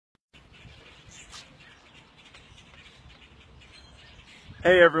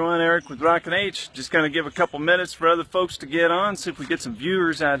Hey everyone, Eric with Rockin' H. Just going to give a couple minutes for other folks to get on, see if we get some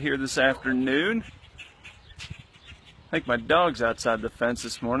viewers out here this afternoon. I think my dog's outside the fence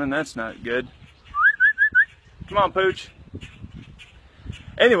this morning. That's not good. Come on, Pooch.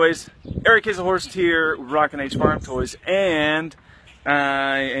 Anyways, Eric Hazelhorst here with Rockin' H Farm Toys, and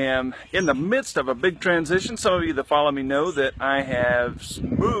I am in the midst of a big transition. Some of you that follow me know that I have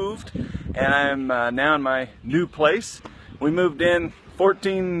moved, and I'm now in my new place. We moved in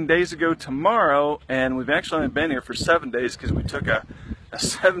 14 days ago tomorrow, and we've actually only been here for 7 days because we took a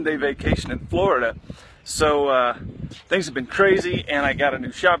 7-day vacation in Florida. So things have been crazy, and I got a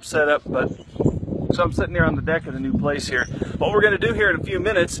new shop set up, so I'm sitting here on the deck of the new place here. What we're going to do here in a few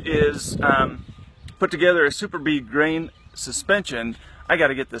minutes is put together a Super Bee grain suspension. I got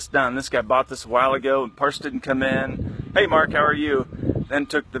to get this done. This guy bought this a while ago, and parts didn't come in. Hey Mark, how are you? Then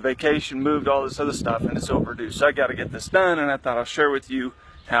took the vacation, moved all this other stuff, and it's overdue. So I got to get this done, and I thought I'll share with you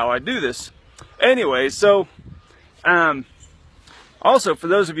how I do this. Anyway, so also for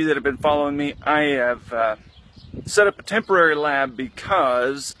those of you that have been following me, I have set up a temporary lab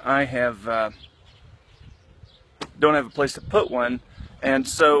because I have don't have a place to put one, and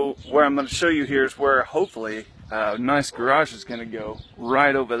so where I'm going to show you here is where hopefully a nice garage is going to go,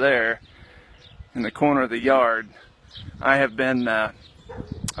 right over there in the corner of the yard. I have been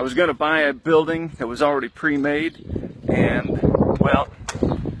I was going to buy a building that was already pre-made, and well,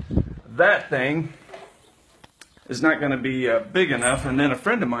 that thing is not going to be big enough. And then a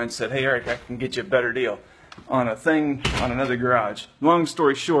friend of mine said, hey Eric, I can get you a better deal on a thing on another garage. Long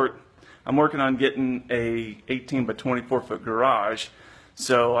story short, I'm working on getting a 18 by 24 foot garage,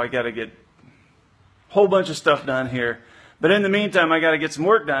 so I got to get a whole bunch of stuff done here. But in the meantime, I got to get some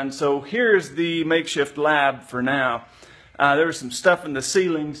work done. So here's the makeshift lab for now. There was some stuff in the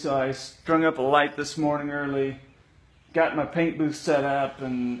ceiling, so I strung up a light this morning early, got my paint booth set up,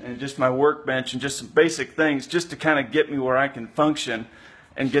 and just my workbench, and just some basic things just to kind of get me where I can function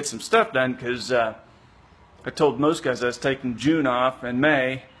and get some stuff done, because I told most guys I was taking June off and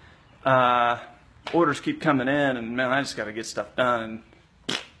May. Orders keep coming in, and man, I just got to get stuff done,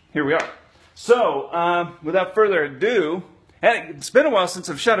 and here we are. So without further ado, and it's been a while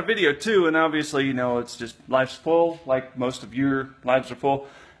since I've shot a video too, and obviously, you know, it's just life's full, like most of your lives are full,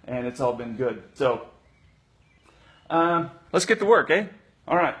 and it's all been good. So let's get to work, eh?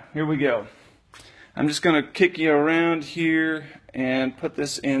 All right, here we go. I'm just going to kick you around here and put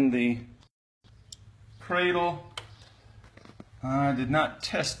this in the cradle. I did not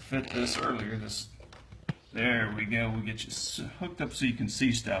test fit this earlier. There we go. We'll get you hooked up so you can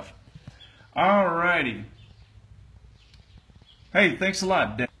see stuff. All righty. Hey, thanks a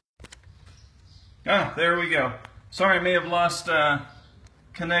lot, Dan. Ah, there we go. Sorry, I may have lost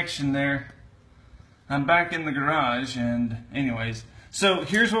connection there. I'm back in the garage, and anyways. So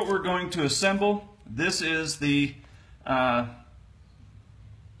here's what we're going to assemble. This is the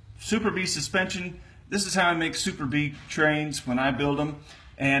Super Bee suspension. This is how I make Super Bee trains when I build them.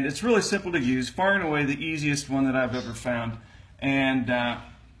 And it's really simple to use. Far and away the easiest one that I've ever found. And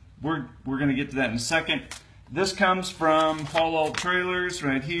we're going to get to that in a second. This comes from Haul Trailers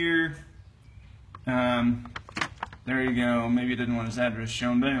right here. There you go. Maybe he didn't want his address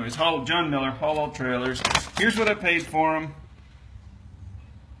shown, but anyways, John Miller, Haul Trailers. Here's what I paid for them.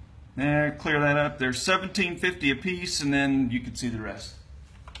 There, clear that up. They're $17.50 a piece, and then you can see the rest.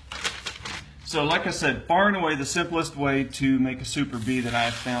 So, like I said, far and away the simplest way to make a Super Bee that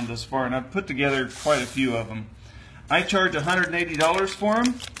I've found thus far, and I've put together quite a few of them. I charge $180 for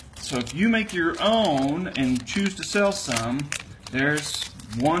them. So if you make your own and choose to sell some, there's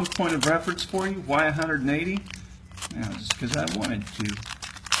one point of reference for you. Why 180? Just because I wanted to.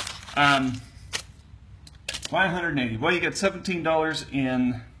 Why 180? Well, you get $17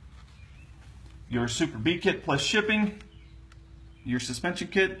 in your Super Bee kit plus shipping, your suspension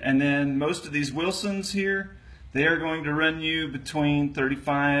kit, and then most of these Wilsons here, they are going to run you between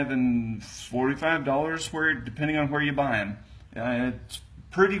 $35 and $45, depending on where you buy them. It's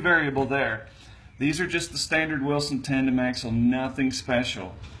pretty variable there. These are just the standard Wilson tandem axle, nothing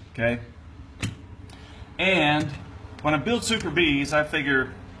special, okay? And when I build Super Bees, I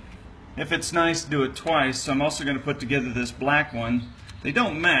figure if it's nice, do it twice. So I'm also going to put together this black one. They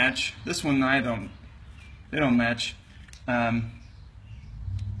don't match. This one they don't match. The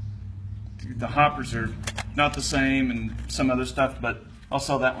hoppers are not the same and some other stuff, but I'll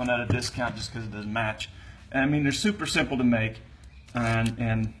sell that one at a discount just because it doesn't match. I mean, they're super simple to make.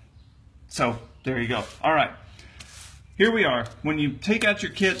 And so there you go. All right, here we are. When you take out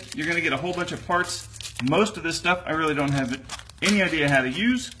your kit, you're going to get a whole bunch of parts. Most of this stuff I really don't have any idea how to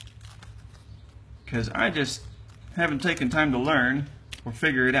use because I just haven't taken time to learn. or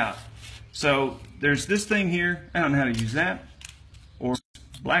figure it out. So there's this thing here. I don't know how to use that. Or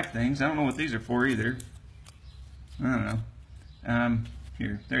black things. I don't know what these are for either. I don't know.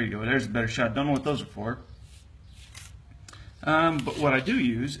 Here, there you go. There's a better shot. Don't know what those are for. But what I do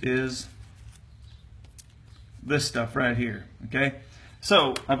use is this stuff right here. Okay.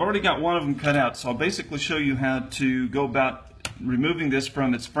 So I've already got one of them cut out. So I'll basically show you how to go about removing this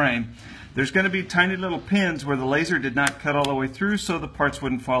from its frame. There's going to be tiny little pins where the laser did not cut all the way through, so the parts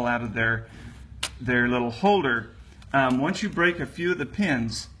wouldn't fall out of their little holder. Once you break a few of the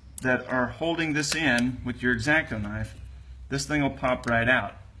pins that are holding this in with your X-Acto knife, this thing will pop right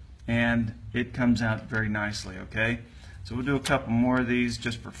out, and it comes out very nicely. Okay, so we'll do a couple more of these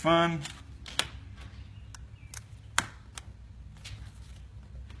just for fun.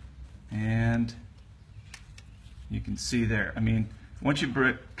 And you can see there, I mean, once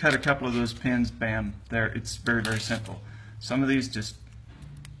you cut a couple of those pins, bam, there, it's very, very simple. Some of these just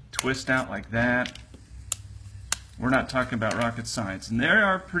twist out like that. We're not talking about rocket science, and they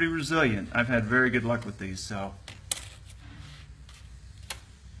are pretty resilient. I've had very good luck with these. So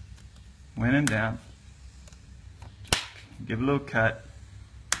when in doubt, give a little cut,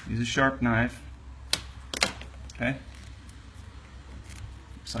 use a sharp knife. Okay,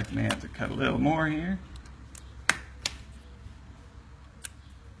 looks like I may have to cut a little more here.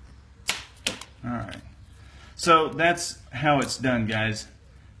 Alright, so that's how it's done, guys.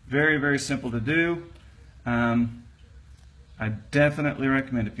 Very, very simple to do. I definitely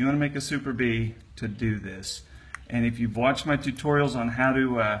recommend, if you want to make a Super Bee, to do this. And if you've watched my tutorials on how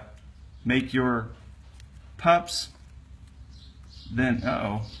to make your pups, then,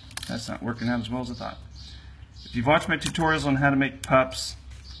 that's not working out as well as I thought. If you've watched my tutorials on how to make pups,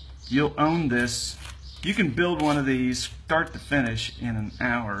 you'll own this. You can build one of these start to finish in an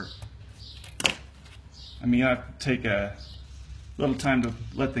hour. I mean, I take a little time to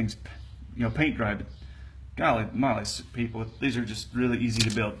let things, paint dry, but golly molly, people, these are just really easy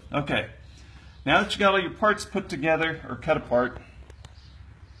to build. Okay, now that you got all your parts put together or cut apart,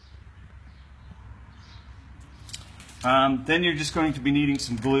 then you're just going to be needing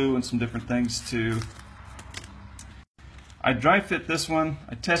some glue and some different things to. I dry fit this one.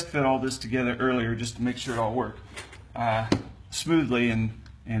 I test fit all this together earlier just to make sure it all worked smoothly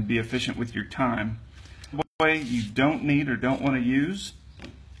and be efficient with your time. Way you don't need or don't want to use.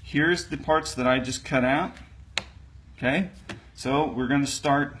 Here's the parts that I just cut out. Okay, so we're going to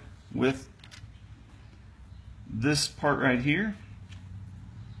start with this part right here.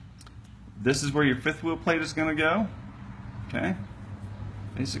 This is where your fifth wheel plate is going to go. Okay,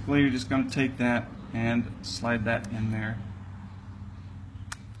 basically you're just going to take that and slide that in there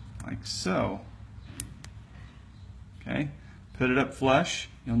like so. Okay, put it up flush.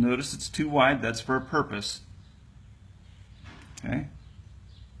 You'll notice it's too wide. That's for a purpose. Okay.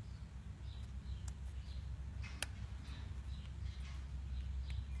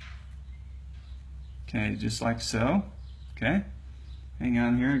 Okay, just like so. Okay. Hang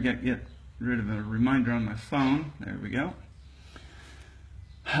on here. I got to get rid of a reminder on my phone. There we go.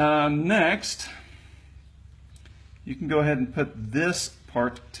 Next, you can go ahead and put this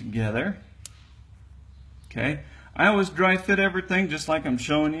part together. Okay. I always dry fit everything just like I'm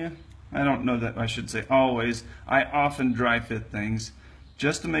showing you. I don't know that I should say always. I often dry fit things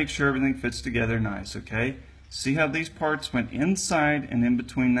just to make sure everything fits together nice, okay? See how these parts went inside and in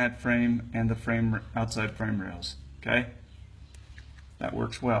between that frame and the frame outside frame rails, okay? That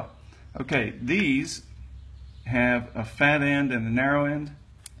works well. Okay, these have a fat end and a narrow end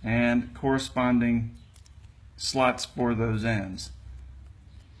and corresponding slots for those ends,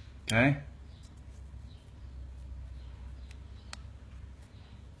 okay?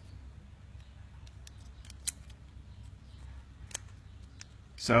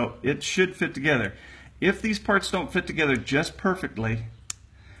 So it should fit together. If these parts don't fit together just perfectly,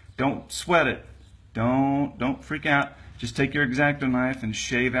 don't sweat it. Don't freak out. Just take your X-Acto knife and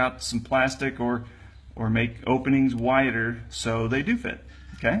shave out some plastic or make openings wider so they do fit.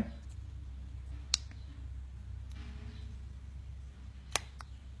 Okay?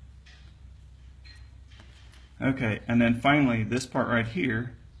 Okay, and then finally this part right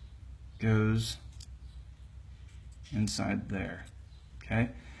here goes inside there. Okay.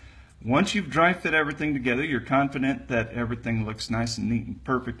 Once you've dry fit everything together, you're confident that everything looks nice and neat and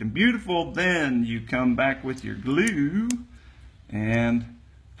perfect and beautiful, then you come back with your glue and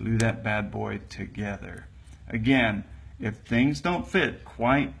glue that bad boy together. Again, if things don't fit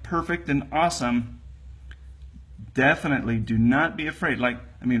quite perfect and awesome, definitely do not be afraid. Like,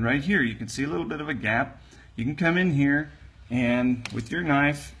 I mean, right here you can see a little bit of a gap. You can come in here and with your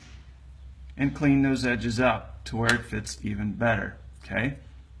knife and clean those edges up to where it fits even better. Okay.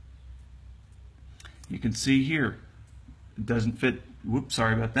 You can see here, it doesn't fit, whoops,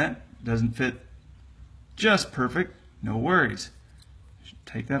 sorry about that, doesn't fit just perfect, no worries.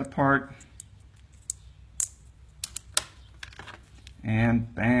 Take that apart,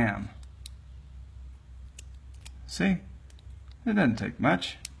 and bam. See, it doesn't take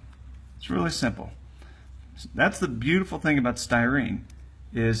much. It's really simple. That's the beautiful thing about styrene,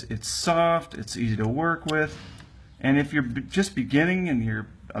 is it's soft, it's easy to work with, and if you're just beginning and you're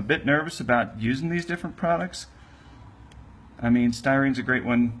a bit nervous about using these different products, I mean, styrene's a great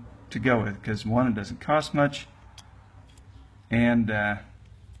one to go with because one, it doesn't cost much, and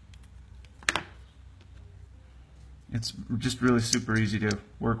it's just really super easy to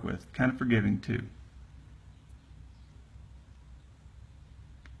work with, kind of forgiving too.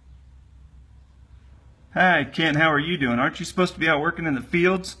 Hi Ken, how are you doing? Aren't you supposed to be out working in the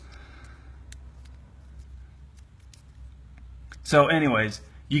fields? So anyways,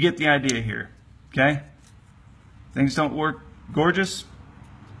 you get the idea here, okay? Things don't work gorgeous,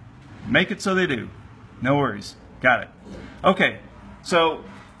 make it so they do. No worries, got it. Okay, so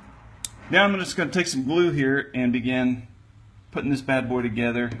now I'm just going to take some glue here and begin putting this bad boy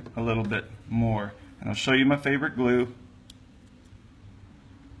together a little bit more. And I'll show you my favorite glue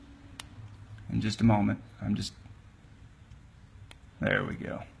in just a moment. There we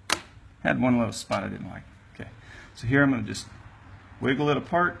go. Had one little spot I didn't like. Okay, so here I'm going to just wiggle it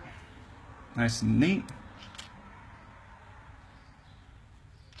apart, nice and neat.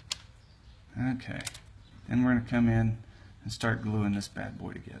 Okay, then we're going to come in and start gluing this bad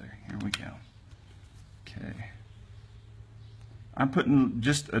boy together. Here we go. Okay, I'm putting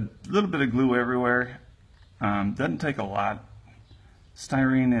just a little bit of glue everywhere. Doesn't take a lot.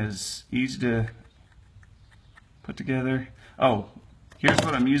 Styrene is easy to put together. Oh, here's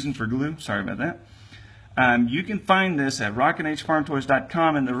what I'm using for glue. Sorry about that. You can find this at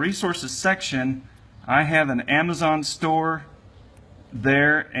rockinghfarmtoys.com. In the resources section, I have an Amazon store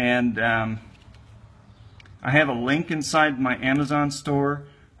there, and I have a link inside my Amazon store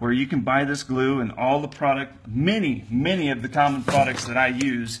where you can buy this glue and all the product, many of the common products that I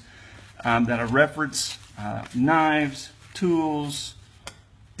use that are reference, knives, tools,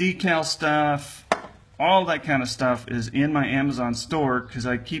 decal stuff, all that kind of stuff is in my Amazon store because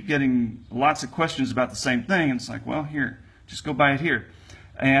I keep getting lots of questions about the same thing, and it's like, well, here, just go buy it here.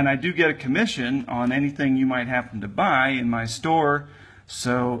 And I do get a commission on anything you might happen to buy in my store,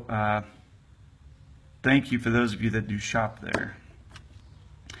 so thank you for those of you that do shop there.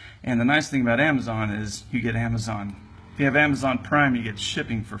 And the nice thing about Amazon is you get Amazon. If you have Amazon Prime, you get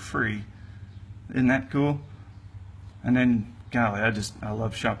shipping for free. Isn't that cool? And then, golly, I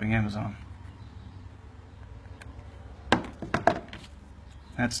love shopping Amazon.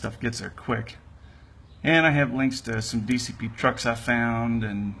 That stuff gets there quick. And I have links to some DCP trucks I found,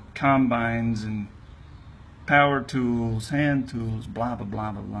 and combines, and power tools, hand tools, blah, blah,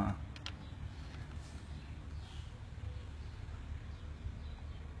 blah, blah, blah.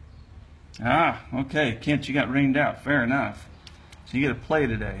 Ah, okay, Kent, you got rained out. Fair enough. So you get to play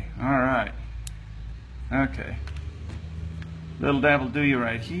today. All right. Okay. Little dab will do you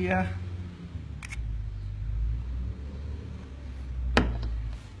right here.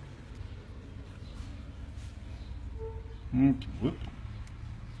 Whoop.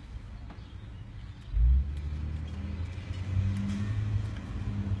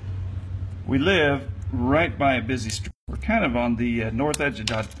 We live right by a busy street. We're kind of on the north edge of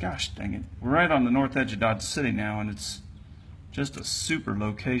Dodge. Gosh dang it. We're right on the north edge of Dodge City now, and it's just a super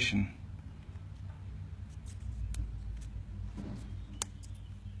location.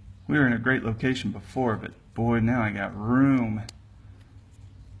 We were in a great location before, but boy, now I got room.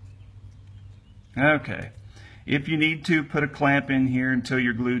 Okay. If you need to, put a clamp in here until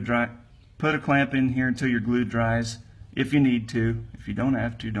your glue dry. Put a clamp in here until your glue dries. If you need to. If you don't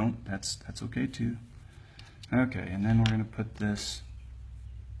have to, don't. That's okay too. Okay, and then we're going to put this.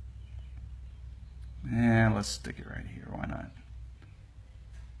 And let's stick it right here. Why not?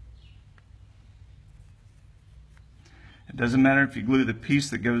 It doesn't matter if you glue the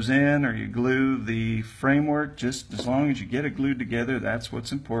piece that goes in or you glue the framework. Just as long as you get it glued together, that's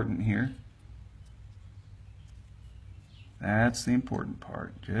what's important here. That's the important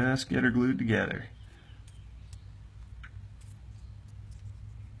part. Just get her glued together.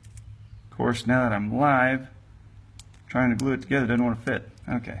 Of course, now that I'm live, trying to glue it together doesn't want to fit.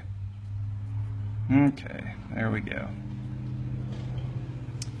 Okay. Okay, there we go.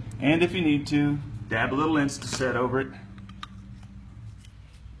 And if you need to, dab a little Insta-Set over it.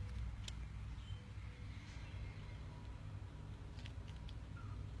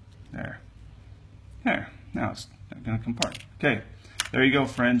 There. There. Now it's not going to come apart. Okay. there you go,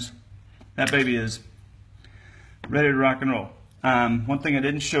 friends. That baby is ready to rock and roll. One thing I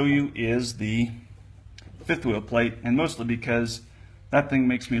didn't show you is the fifth wheel plate, and mostly because that thing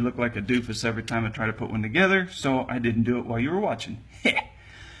makes me look like a doofus every time I try to put one together, so I didn't do it while you were watching.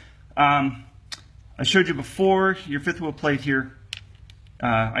 I showed you before your fifth wheel plate here.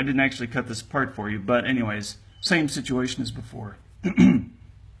 I didn't actually cut this apart for you, but anyways, same situation as before.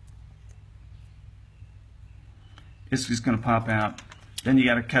 It's just going to pop out. Then you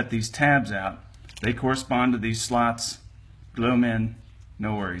got to cut these tabs out. They correspond to these slots. Glue them in.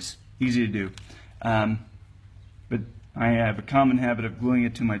 No worries. Easy to do. But I have a common habit of gluing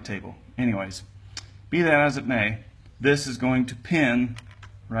it to my table. Anyways, be that as it may, this is going to pin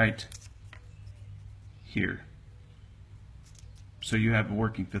right here. So you have a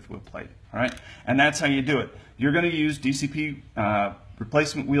working fifth wheel plate. All right? And that's how you do it. You're going to use DCP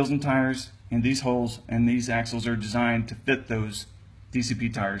replacement wheels and tires in these holes, and these axles are designed to fit those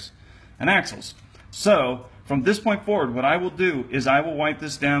DCP tires and axles. So from this point forward, what I will do is I will wipe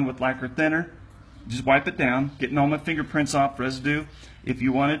this down with lacquer thinner. Just wipe it down, getting all my fingerprints off, residue. If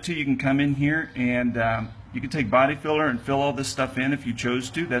you wanted to, you can come in here and you can take body filler and fill all this stuff in if you chose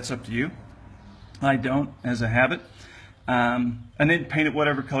to. That's up to you. I don't, as a habit. And then paint it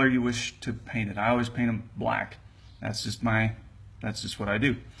whatever color you wish to paint it. I always paint them black. That's just what I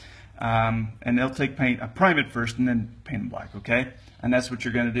do. And they'll take paint, I prime it first and then paint them black, okay? And that's what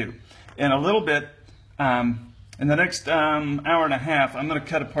you're going to do. In a little bit, in the next hour and a half, I'm going to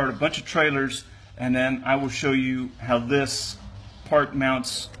cut apart a bunch of trailers, and then I will show you how this part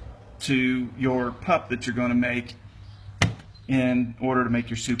mounts to your pup that you're going to make in order to make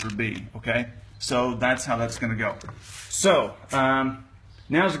your Super B, okay? So that's how that's going to go. So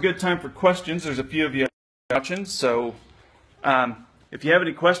now's a good time for questions. There's a few of you watching, so if you have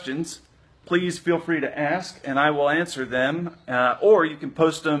any questions, please feel free to ask, and I will answer them, or you can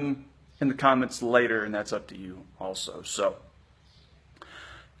post them in the comments later, and that's up to you also. So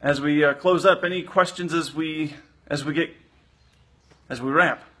as we close up, any questions as we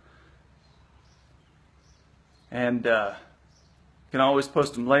wrap? And you can always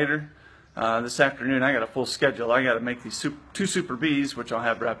post them later. This afternoon I got a full schedule. I got to make these two Super Bs, which I'll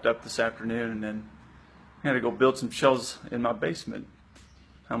have wrapped up this afternoon, and then I got to go build some shelves in my basement.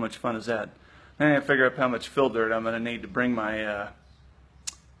 How much fun is that? Then I got to figure out how much fill dirt I'm going to need to bring my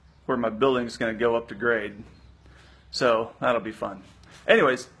where my building's going to go up to grade. So that'll be fun.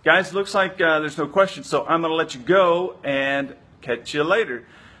 Anyways, guys, looks like there's no questions, so I'm going to let you go and catch you later.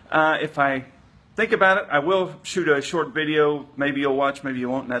 If I think about it, I will shoot a short video. Maybe you'll watch, maybe you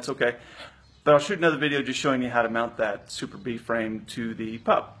won't, and that's okay. But I'll shoot another video just showing you how to mount that Super B frame to the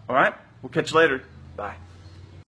pup. All right? We'll catch you later. Bye.